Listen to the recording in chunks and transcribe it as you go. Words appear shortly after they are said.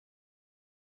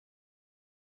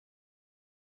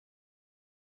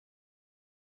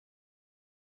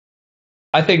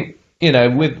I think, you know,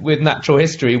 with natural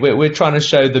history, we're trying to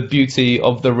show the beauty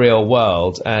of the real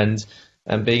world, and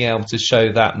being able to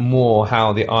show that more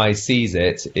how the eye sees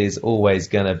it is always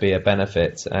going to be a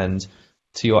benefit. And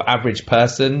to your average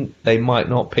person, they might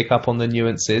not pick up on the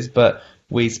nuances, but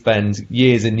we spend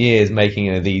years and years making,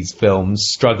 you know, these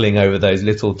films, struggling over those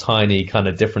little tiny kind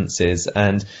of differences,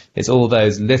 and it's all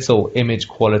those little image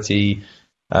quality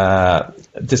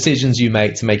decisions you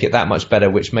make to make it that much better,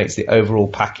 which makes the overall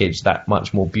package that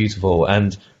much more beautiful.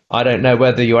 And I don't know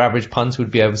whether your average punter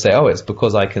would be able to say, oh, it's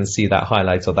because I can see that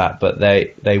highlight or that, but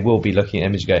they will be looking at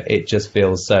image and go, it just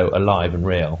feels so alive and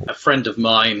real. A friend of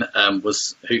mine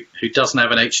who doesn't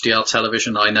have an HDR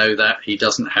television. I know that. He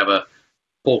doesn't have a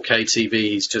 4K TV.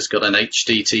 He's just got an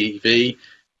HD TV.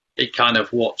 He kind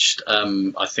of watched,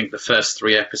 I think, the first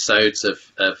 3 episodes of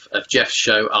Jeff's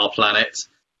show, Our Planet,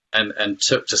 and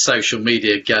took to social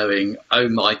media going, oh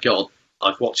my God,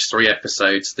 I've watched 3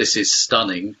 episodes. This is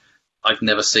stunning. I've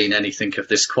never seen anything of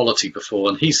this quality before.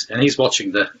 And he's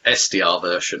watching the SDR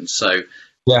version, so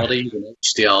yeah, not even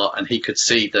HDR, and he could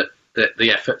see the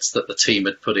efforts that the team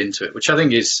had put into it, which I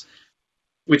think is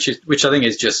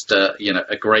just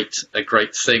a great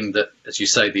thing that, as you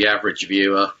say, the average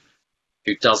viewer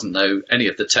who doesn't know any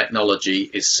of the technology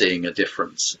is seeing a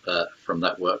difference from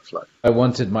that workflow. I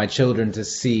wanted my children to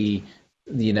see,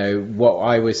 you know, what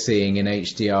I was seeing in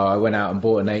HDR. I went out and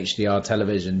bought an HDR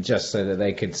television just so that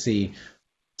they could see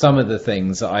some of the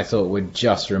things that I thought were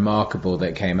just remarkable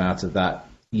that came out of that,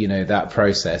 you know, that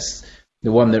process.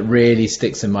 The one that really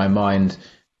sticks in my mind,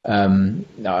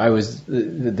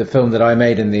 the film that I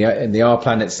made in the Our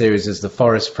Planet series is the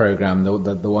Forest Program,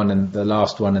 the one and the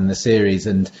last one in the series,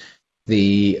 and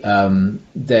we had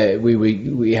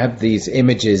these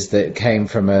images that came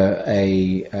from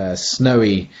a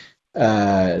snowy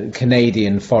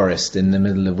Canadian forest in the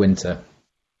middle of winter,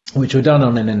 which were done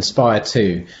on an Inspire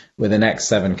 2 with an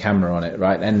X7 camera on it,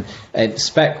 right? And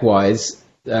spec wise,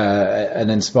 an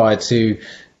Inspire 2,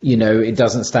 you know, it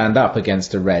doesn't stand up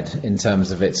against a Red in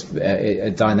terms of its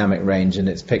dynamic range and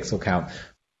its pixel count.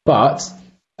 But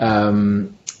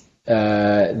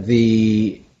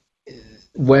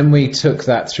when we took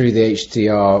that through the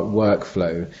HDR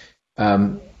workflow,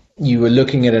 you were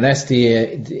looking at an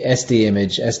SDR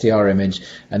image,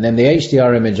 and then the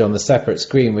HDR image on the separate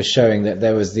screen was showing that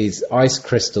there was these ice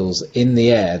crystals in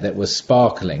the air that were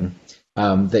sparkling,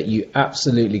 that you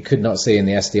absolutely could not see in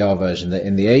the SDR version. That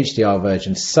in the HDR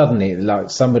version, suddenly,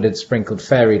 like somebody had sprinkled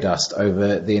fairy dust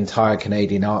over the entire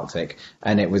Canadian Arctic,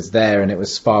 and it was there, and it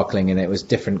was sparkling, and it was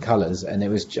different colors, and it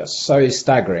was just so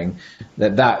staggering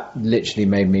that literally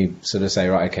made me sort of say,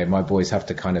 right, okay, my boys have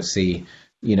to kind of see,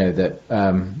 you know, that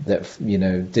you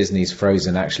know, Disney's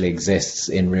Frozen actually exists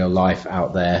in real life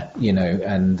out there, you know,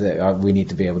 and we need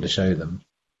to be able to show them.